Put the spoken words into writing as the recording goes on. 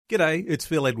G'day, it's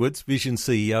Phil Edwards, Vision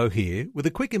CEO here, with a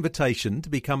quick invitation to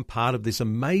become part of this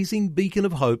amazing beacon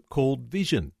of hope called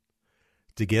Vision.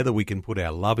 Together we can put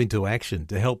our love into action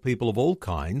to help people of all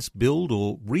kinds build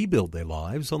or rebuild their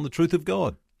lives on the truth of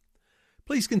God.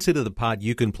 Please consider the part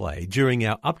you can play during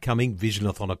our upcoming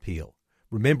Visionathon appeal,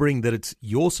 remembering that it's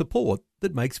your support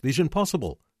that makes Vision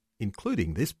possible,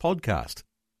 including this podcast.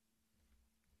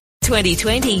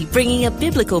 2020, bringing a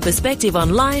biblical perspective on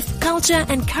life, culture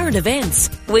and current events.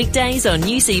 Weekdays on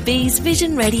UCB's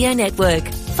Vision Radio Network.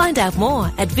 Find out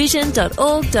more at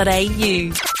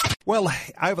vision.org.au. Well,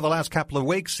 over the last couple of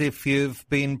weeks, if you've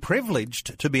been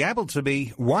privileged to be able to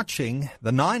be watching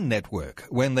the Nine Network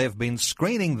when they've been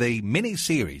screening the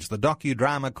mini-series, the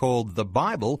docudrama called The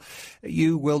Bible,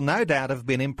 you will no doubt have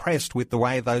been impressed with the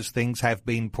way those things have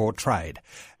been portrayed.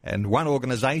 And one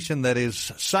organisation that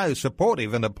is so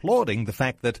supportive and applauding the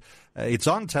fact that it's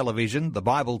on television, the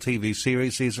Bible TV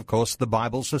series, is, of course, the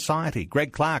Bible Society.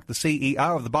 Greg Clark, the CEO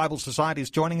of the Bible Society,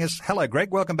 is joining us. Hello, Greg.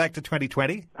 Welcome back to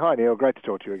 2020. Hi, Neil. Great to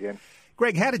talk to you again.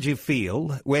 Greg, how did you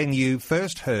feel when you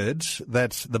first heard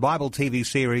that the Bible TV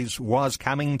series was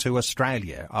coming to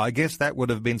Australia? I guess that would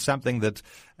have been something that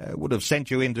would have sent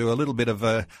you into a little bit of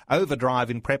a overdrive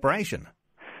in preparation.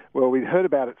 Well, we'd heard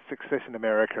about its success in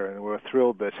America, and we were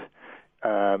thrilled that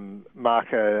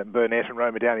Mark Burnett and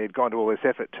Roma Downey had gone to all this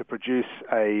effort to produce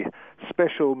a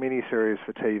special mini-series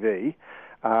for TV.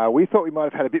 We thought we might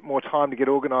have had a bit more time to get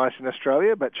organised in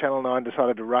Australia, but Channel 9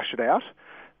 decided to rush it out.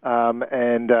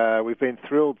 And we've been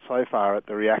thrilled so far at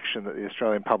the reaction that the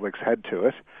Australian public's had to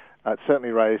it. It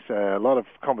certainly raised a lot of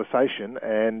conversation,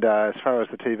 and as far as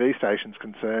the TV station's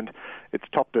concerned, it's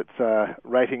topped its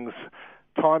ratings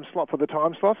time slot for the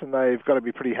time slot, and they've got to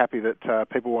be pretty happy that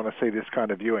people want to see this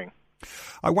kind of viewing.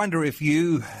 I wonder if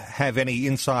you have any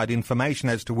inside information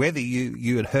as to whether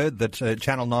you had heard that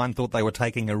Channel 9 thought they were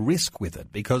taking a risk with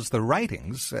it, because the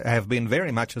ratings have been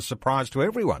very much a surprise to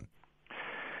everyone.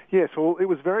 Yes, well, it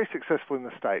was very successful in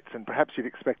the States, and perhaps you'd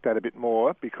expect that a bit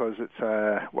more because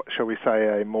it's, what shall we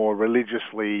say, a more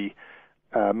religiously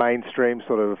mainstream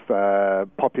sort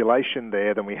of population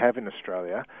there than we have in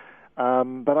Australia.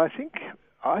 But I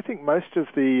think most of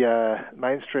the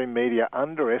mainstream media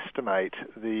underestimate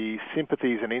the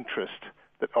sympathies and interest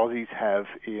that Aussies have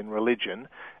in religion,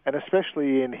 and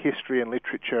especially in history and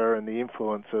literature and the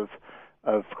influence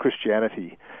of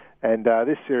Christianity. And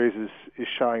this series is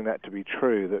showing that to be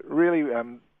true, that really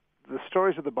the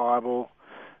stories of the Bible,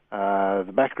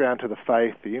 the background to the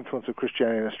faith, the influence of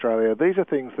Christianity in Australia, these are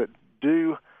things that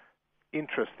do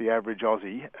interest the average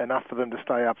Aussie enough for them to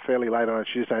stay up fairly late on a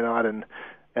Tuesday night and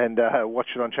watch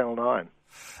it on Channel 9.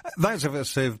 Those of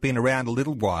us who've been around a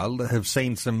little while have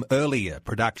seen some earlier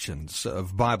productions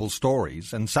of Bible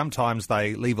stories, and sometimes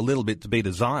they leave a little bit to be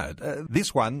desired.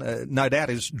 This one, no doubt,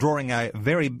 is drawing a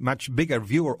very much bigger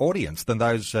viewer audience than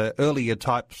those earlier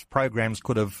types programs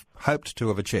could have hoped to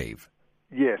have achieved.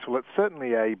 Yes, well, it's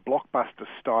certainly a blockbuster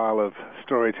style of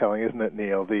storytelling, isn't it,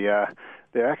 Neil? They're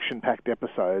action-packed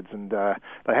episodes, and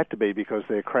they had to be because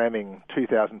they're cramming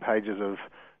 2,000 pages of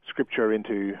scripture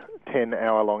into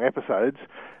 10-hour-long episodes,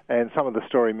 and some of the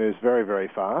story moves very, very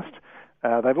fast.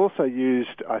 They've also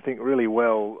used, I think, really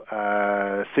well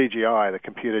CGI, the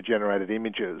computer-generated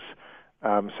images,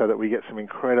 so that we get some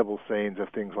incredible scenes of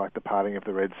things like the parting of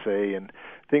the Red Sea and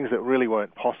things that really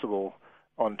weren't possible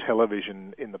on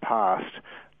television in the past.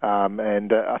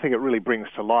 And I think it really brings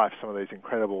to life some of these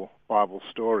incredible Bible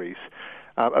stories.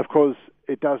 Of course,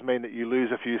 it does mean that you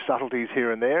lose a few subtleties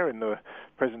here and there in the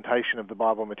presentation of the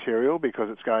Bible material because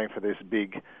it's going for this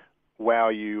big wow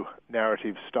you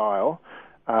narrative style.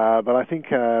 But I think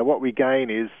what we gain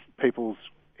is people's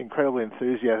incredible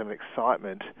enthusiasm and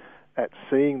excitement at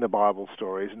seeing the Bible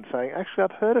stories and saying, actually,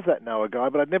 I've heard of that Noah guy,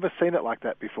 but I'd never seen it like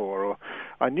that before. Or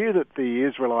I knew that the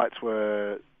Israelites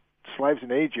were slaves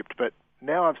in Egypt, but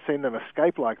now I've seen them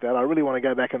escape like that. I really want to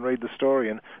go back and read the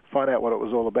story and find out what it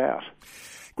was all about.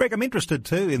 Greg, I'm interested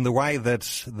too in the way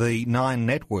that the Nine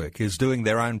Network is doing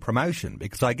their own promotion,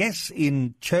 because I guess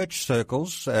in church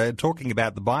circles, talking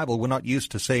about the Bible, we're not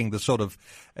used to seeing the sort of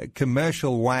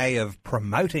commercial way of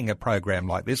promoting a program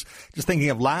like this. Just thinking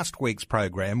of last week's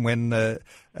program when they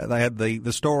had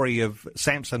the story of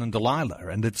Samson and Delilah,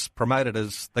 and it's promoted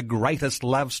as the greatest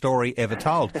love story ever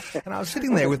told. And I was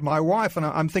sitting there with my wife, and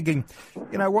I'm thinking,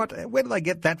 you know what, where did they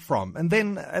get that from? And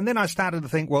then I started to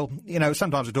think, well, you know,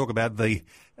 sometimes we talk about the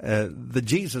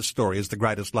Jesus story as the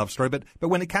greatest love story, but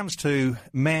when it comes to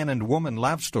man and woman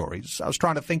love stories, I was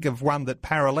trying to think of one that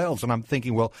parallels, and I'm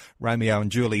thinking, well, Romeo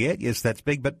and Juliet, yes, that's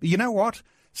big, but you know what?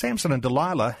 Samson and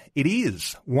Delilah, it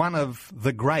is one of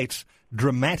the great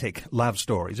dramatic love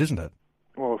stories, isn't it?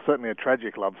 Well, certainly a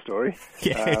tragic love story.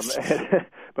 Yes.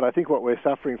 But I think what we're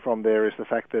suffering from there is the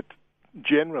fact that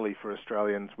generally for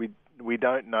Australians, we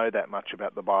don't know that much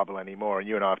about the Bible anymore. And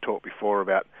you and I have talked before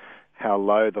about how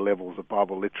low the levels of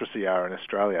Bible literacy are in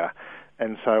Australia.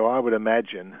 And so I would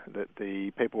imagine that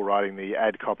the people writing the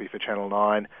ad copy for Channel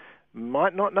 9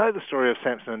 might not know the story of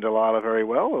Samson and Delilah very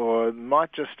well, or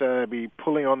might just be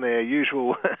pulling on their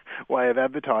usual way of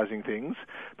advertising things.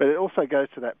 But it also goes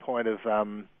to that point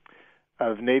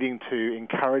of needing to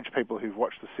encourage people who've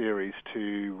watched the series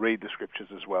to read the scriptures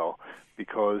as well,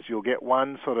 because you'll get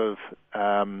one sort of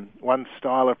one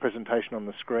style of presentation on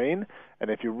the screen,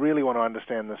 and if you really want to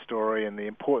understand the story and the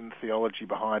important theology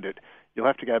behind it, you'll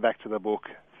have to go back to the book,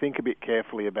 think a bit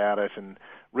carefully about it, and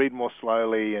read more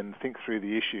slowly and think through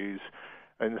the issues.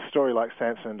 And a story like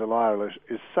Samson and Delilah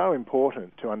is so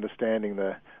important to understanding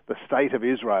the state of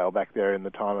Israel back there in the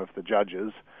time of the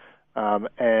judges.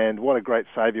 And what a great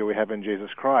Saviour we have in Jesus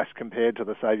Christ compared to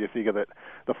the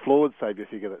flawed Saviour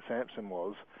figure that Samson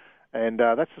was. And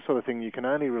that's the sort of thing you can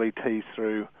only really tease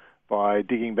through by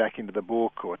digging back into the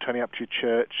book or turning up to your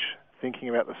church, thinking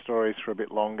about the stories for a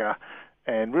bit longer,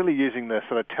 and really using the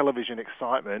sort of television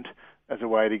excitement as a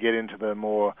way to get into the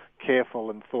more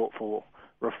careful and thoughtful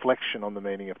reflection on the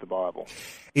meaning of the Bible.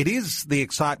 It is the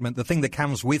excitement, the thing that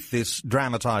comes with this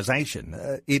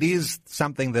dramatisation. It is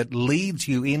something that leads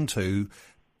you into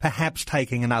perhaps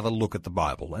taking another look at the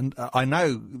Bible. And I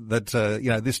know that,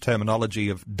 this terminology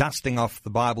of dusting off the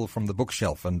Bible from the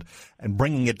bookshelf and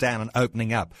bringing it down and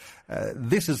opening up,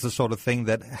 this is the sort of thing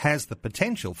that has the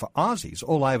potential for Aussies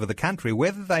all over the country,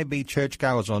 whether they be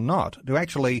churchgoers or not, to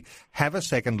actually have a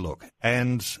second look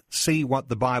and see what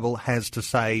the Bible has to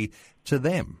say to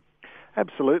them.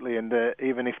 Absolutely, and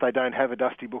even if they don't have a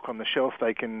dusty book on the shelf,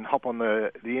 they can hop on the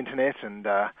internet and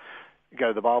go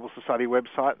to the Bible Society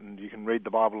website, and you can read the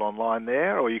Bible online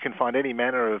there, or you can find any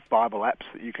manner of Bible apps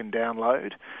that you can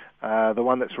download. The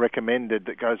one that's recommended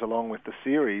that goes along with the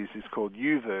series is called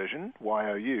YouVersion,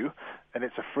 Y-O-U, and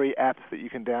it's a free app that you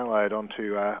can download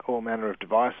onto all manner of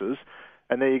devices.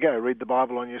 And there you go, read the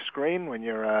Bible on your screen when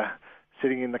you're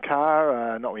sitting in the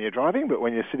car, not when you're driving, but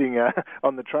when you're sitting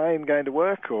on the train going to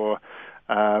work, or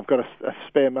got a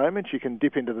spare moment, you can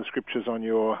dip into the scriptures on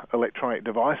your electronic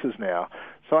devices now.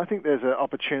 So I think there's an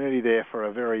opportunity there for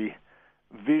a very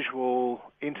visual,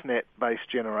 internet-based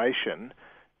generation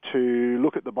to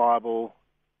look at the Bible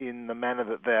in the manner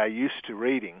that they are used to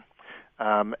reading.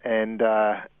 And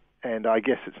I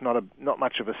guess it's not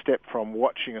much of a step from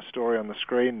watching a story on the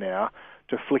screen now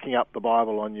to flicking up the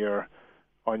Bible on your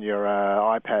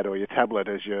iPad or your tablet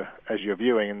as you're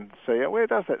viewing, and see where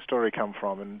does that story come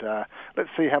from, and let's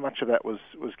see how much of that was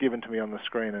given to me on the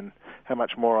screen and how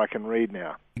much more I can read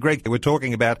now. Greg, we're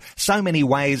talking about so many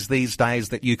ways these days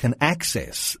that you can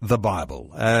access the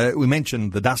Bible. We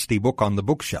mentioned the dusty book on the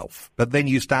bookshelf, but then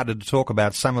you started to talk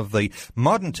about some of the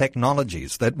modern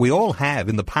technologies that we all have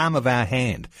in the palm of our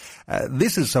hand.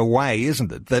 This is a way,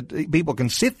 isn't it, that people can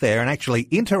sit there and actually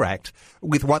interact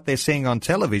with what they're seeing on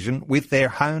television with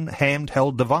their own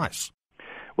handheld device.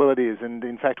 Well, it is, and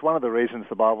in fact, one of the reasons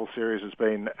the Bible series has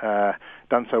been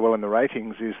done so well in the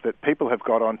ratings is that people have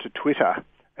got onto Twitter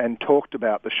and talked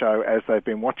about the show as they've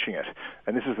been watching it.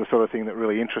 And this is the sort of thing that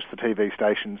really interests the TV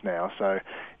stations now. So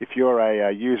if you're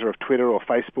a user of Twitter or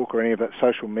Facebook or any of that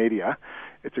social media,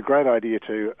 it's a great idea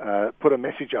to put a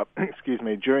message up,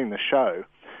 during the show,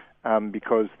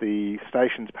 because the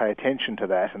stations pay attention to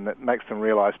that, and that makes them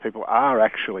realise people are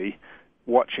actually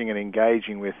watching and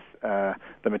engaging with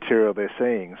the material they're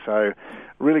seeing. So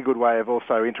really good way of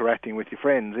also interacting with your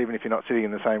friends, even if you're not sitting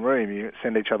in the same room. You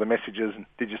send each other messages, and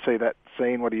did you see that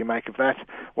scene? What do you make of that?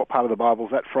 What part of the Bible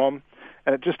is that from?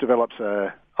 And it just develops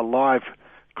a live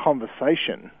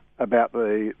conversation about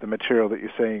the material that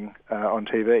you're seeing on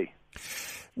TV.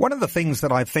 One of the things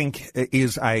that I think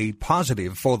is a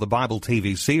positive for the Bible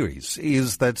TV series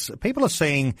is that people are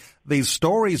seeing these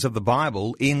stories of the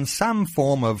Bible in some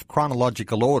form of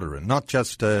chronological order, and not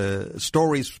just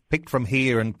stories picked from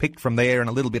here and picked from there and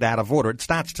a little bit out of order. It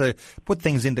starts to put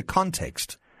things into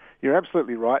context. You're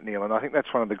absolutely right, Neil, and I think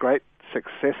that's one of the great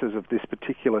successes of this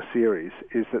particular series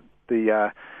is that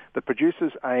the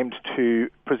producers aimed to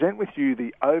present with you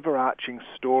the overarching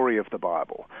story of the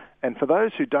Bible. And for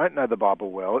those who don't know the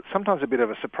Bible well, it's sometimes a bit of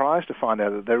a surprise to find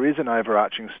out that there is an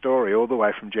overarching story all the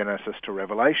way from Genesis to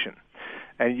Revelation.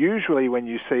 And usually when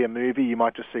you see a movie, you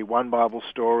might just see one Bible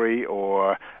story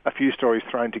or a few stories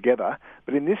thrown together.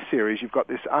 But in this series, you've got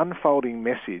this unfolding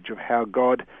message of how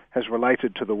God has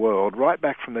related to the world right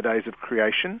back from the days of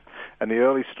creation and the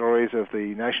early stories of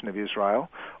the nation of Israel,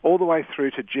 all the way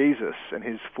through to Jesus and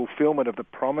his fulfillment of the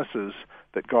promises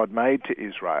that God made to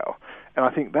Israel. And I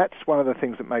think that's one of the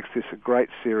things that makes this a great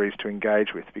series to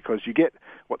engage with, because you get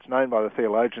what's known by the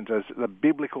theologians as the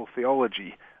biblical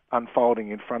theology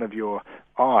unfolding in front of your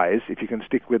eyes if you can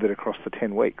stick with it across the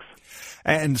 10 weeks.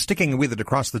 And sticking with it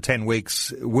across the 10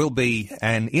 weeks will be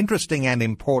an interesting and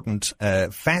important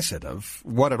facet of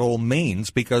what it all means,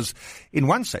 because in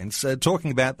one sense,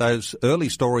 talking about those early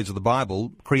stories of the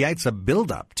Bible creates a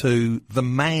build-up to the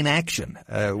main action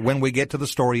when we get to the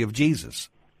story of Jesus.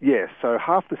 Yes, so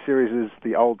half the series is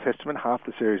the Old Testament, half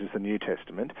the series is the New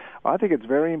Testament. I think it's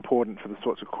very important for the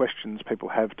sorts of questions people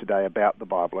have today about the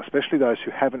Bible, especially those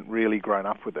who haven't really grown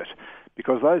up with it,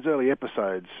 because those early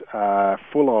episodes are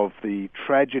full of the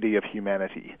tragedy of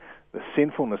humanity, the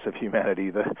sinfulness of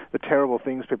humanity, the terrible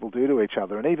things people do to each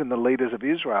other, and even the leaders of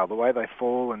Israel, the way they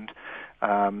fall and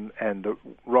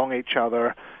wrong each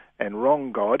other and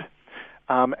wrong God.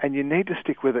 And you need to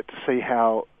stick with it to see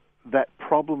how that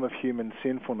problem of human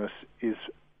sinfulness is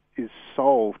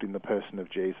solved in the person of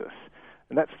Jesus.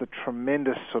 And that's the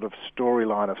tremendous sort of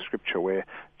storyline of Scripture, where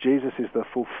Jesus is the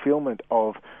fulfillment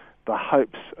of the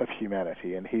hopes of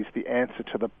humanity, and he's the answer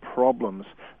to the problems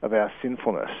of our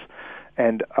sinfulness.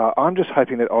 And I'm just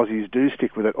hoping that Aussies do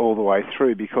stick with it all the way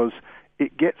through, because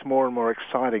it gets more and more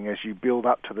exciting as you build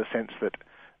up to the sense that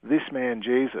this man,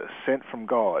 Jesus, sent from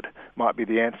God, might be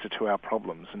the answer to our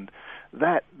problems. And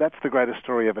that's the greatest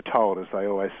story ever told, as they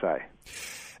always say.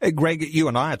 Greg, you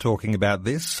and I are talking about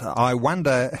this. I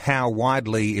wonder how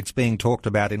widely it's being talked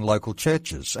about in local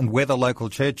churches, and whether local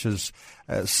churches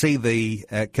see the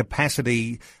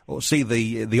capacity or see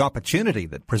the opportunity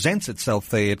that presents itself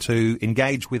there to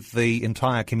engage with the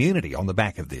entire community on the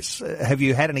back of this. Have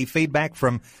you had any feedback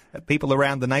from people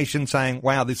around the nation saying,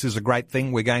 wow, this is a great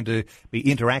thing, we're going to be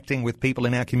interacting with people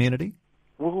in our community?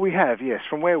 Well, we have, yes.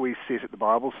 From where we sit at the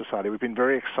Bible Society, we've been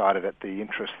very excited at the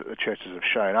interest that the churches have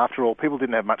shown. After all, people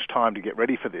didn't have much time to get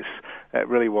ready for this. It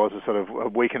really was a sort of a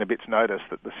week and a bit's notice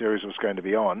that the series was going to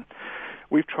be on.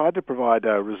 We've tried to provide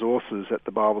resources at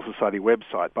the Bible Society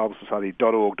website,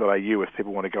 biblesociety.org.au, if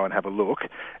people want to go and have a look.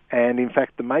 And in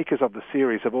fact, the makers of the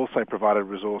series have also provided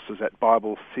resources at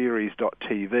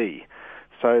bibleseries.tv.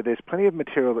 So there's plenty of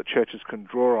material that churches can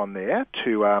draw on there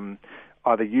to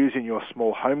either use in your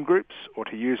small home groups, or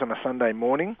to use on a Sunday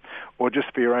morning, or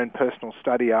just for your own personal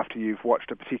study after you've watched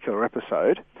a particular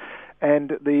episode.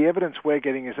 And the evidence we're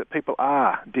getting is that people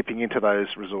are dipping into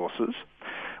those resources.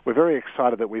 We're very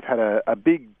excited that we've had a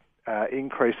big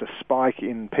increase, a spike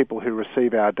in people who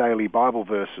receive our daily Bible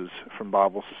verses from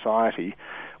Bible Society,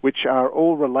 which are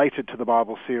all related to the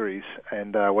Bible series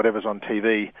and whatever's on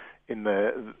TV in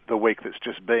the week that's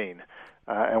just been.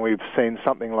 And we've seen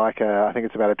something like, I think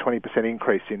it's about a 20%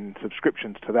 increase in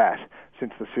subscriptions to that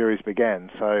since the series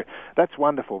began. So that's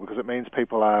wonderful, because it means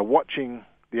people are watching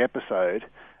the episode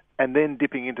and then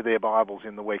dipping into their Bibles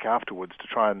in the week afterwards to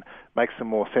try and make some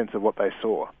more sense of what they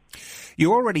saw.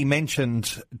 You already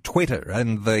mentioned Twitter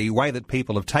and the way that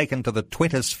people have taken to the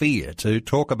Twitter sphere to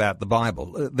talk about the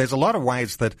Bible. There's a lot of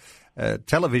ways that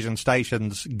television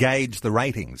stations gauge the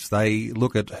ratings. They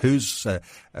look at who's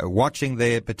watching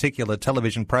their particular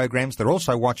television programs. They're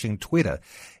also watching Twitter.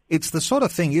 It's the sort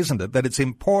of thing, isn't it, that it's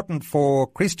important for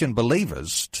Christian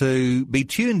believers to be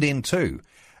tuned into,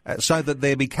 so that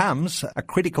there becomes a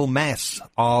critical mass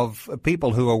of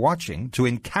people who are watching, to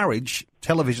encourage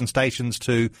television stations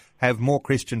to have more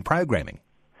Christian programming.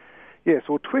 Yes,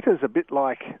 well, Twitter's a bit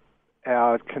like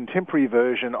our contemporary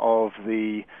version of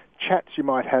the chats you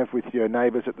might have with your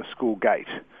neighbours at the school gate,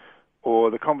 or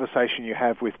the conversation you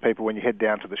have with people when you head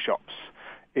down to the shops.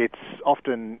 It's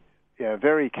often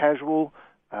very casual.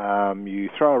 You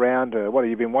throw around, what have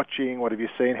you been watching, what have you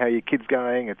seen, how are your kids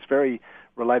going? It's very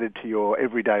related to your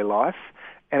everyday life,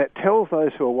 and it tells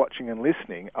those who are watching and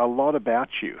listening a lot about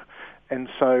you. And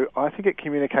so I think it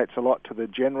communicates a lot to the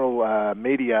general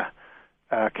media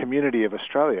community of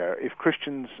Australia if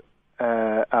Christians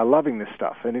are loving this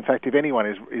stuff. And in fact, if anyone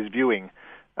is viewing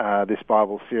this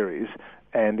Bible series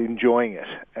and enjoying it,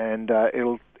 and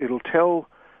it'll tell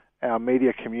our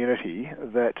media community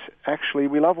that actually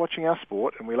we love watching our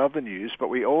sport and we love the news, but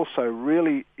we also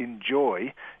really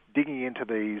enjoy digging into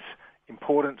these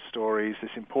important stories,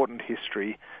 this important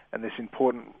history, and this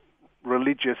important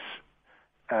religious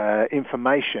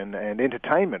information and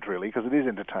entertainment, really, because it is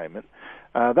entertainment.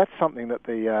 That's something that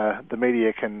the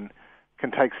media can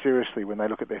can take seriously when they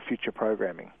look at their future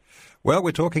programming. Well,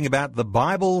 we're talking about the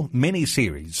Bible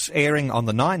mini-series airing on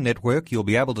the 9 network. You'll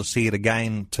be able to see it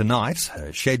again tonight,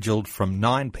 scheduled from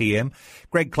 9 p.m.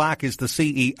 Greg Clark is the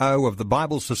CEO of the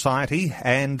Bible Society,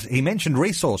 and he mentioned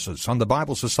resources on the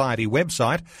Bible Society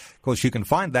website. Of course, you can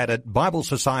find that at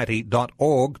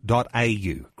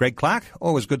biblesociety.org.au. Greg Clark,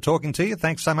 always good talking to you.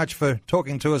 Thanks so much for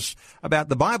talking to us about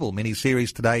the Bible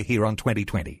mini-series today here on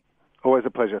 2020. Always a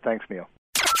pleasure. Thanks, Neil.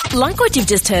 Like what you've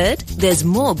just heard? There's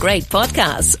more great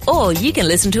podcasts, or you can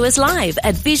listen to us live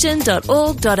at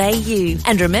vision.org.au.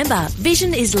 And remember,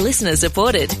 Vision is listener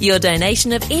supported. Your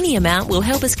donation of any amount will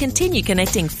help us continue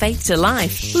connecting faith to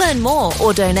life. Learn more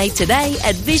or donate today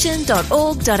at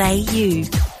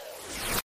vision.org.au.